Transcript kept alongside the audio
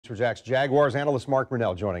News4Jax Jaguars analyst Mark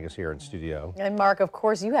Brunell joining us here in studio. And Mark, of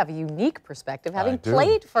course, you have a unique perspective, having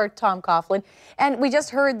played for Tom Coughlin. And we just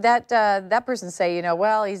heard that that person say,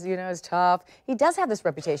 well, he's tough. He does have this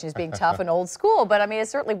reputation as being tough and old school, but I mean, it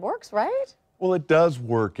certainly works, right? Well, it does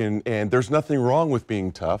work, and there's nothing wrong with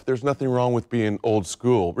being tough. There's nothing wrong with being old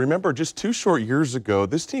school. Remember, just 2 short years ago,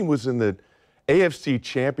 this team was in the AFC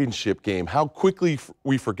Championship game. How quickly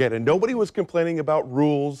we forget, and nobody was complaining about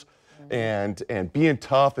rules and being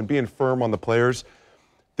tough and being firm on the players.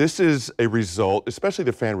 This is a result, especially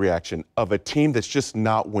the fan reaction, of a team that's just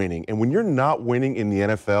not winning. And when you're not winning in the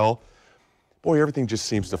NFL, boy, everything just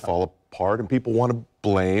seems to fall apart, and people want to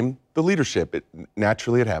blame the leadership.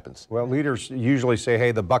 Naturally, it happens. Well, leaders usually say,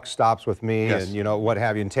 hey, the buck stops with me, yes, and what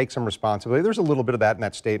have you, and take some responsibility. There's a little bit of that in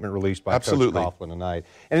that statement released by Coach Coughlin tonight.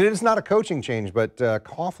 And it is not a coaching change, but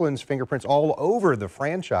Coughlin's fingerprints all over the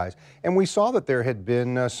franchise. And we saw that there had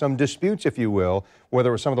been some disputes, if you will, whether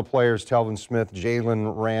it was some of the players, Telvin Smith,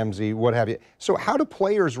 Jalen Ramsey, what have you. So how do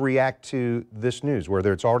players react to this news,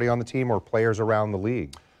 whether it's already on the team or players around the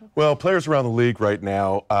league? Well, players around the league right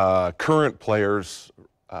now, current players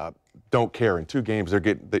don't care. In 2 days, they're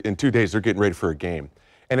getting ready for a game.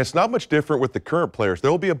 And it's not much different with the current players.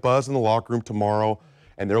 There will be a buzz in the locker room tomorrow,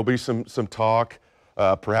 and there will be some talk,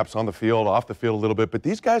 perhaps on the field, off the field a little bit. But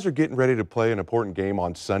these guys are getting ready to play an important game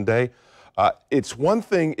on Sunday. It's one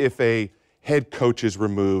thing if a head coach is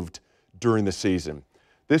removed during the season.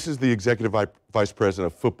 This is the executive vice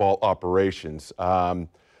president of football operations.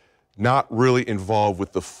 Not really involved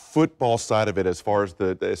with the football side of it as far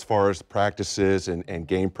as practices and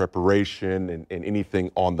game preparation and anything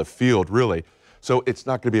on the field, really. So it's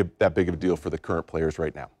not going to be that big of a deal for the current players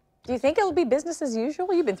right now. Do you think it'll be business as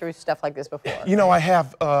usual? You've been through stuff like this before. I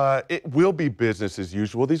have. It will be business as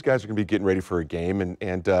usual. These guys are going to be getting ready for a game,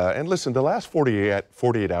 and listen, the last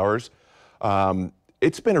 48 hours.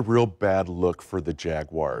 It's been a real bad look for the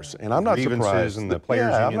Jaguars, and I'm not surprised. And the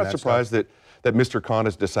players union, I'm not surprised that Mr. Khan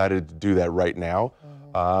has decided to do that right now.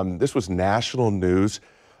 This was national news.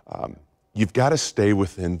 You've got to stay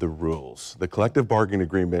within the rules. The collective bargaining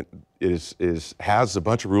agreement has a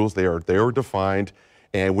bunch of rules. They are defined,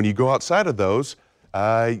 and when you go outside of those,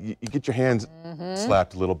 you get your hands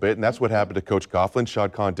slapped a little bit, and that's what happened to Coach Coughlin.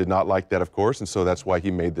 Shad Khan did not like that, of course, and so that's why he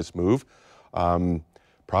made this move.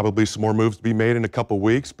 Probably some more moves to be made in a couple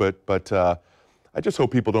weeks, but I just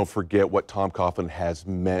hope people don't forget what Tom Coughlin has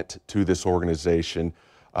meant to this organization.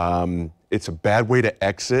 It's a bad way to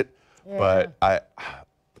exit, but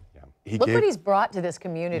look what he's brought to this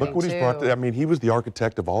community. Look what he's brought to. I mean, he was the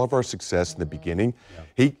architect of all of our success in the beginning.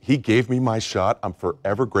 He gave me my shot. I'm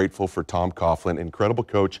forever grateful for Tom Coughlin, incredible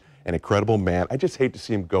coach, an incredible man. I just hate to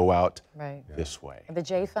see him go out this way. The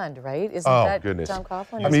J Fund, right? Isn't that goodness. Tom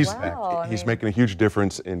Coughlin I mean, as well? He's making a huge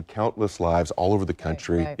difference in countless lives all over the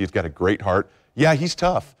country. He's got a great heart. Yeah, he's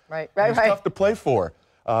tough. He's tough to play for,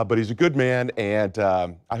 but he's a good man, and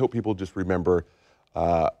I hope people just remember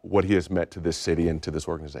what he has meant to this city and to this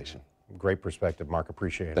organization. Great perspective, Mark.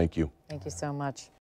 Appreciate it. Thank you. Thank you so much.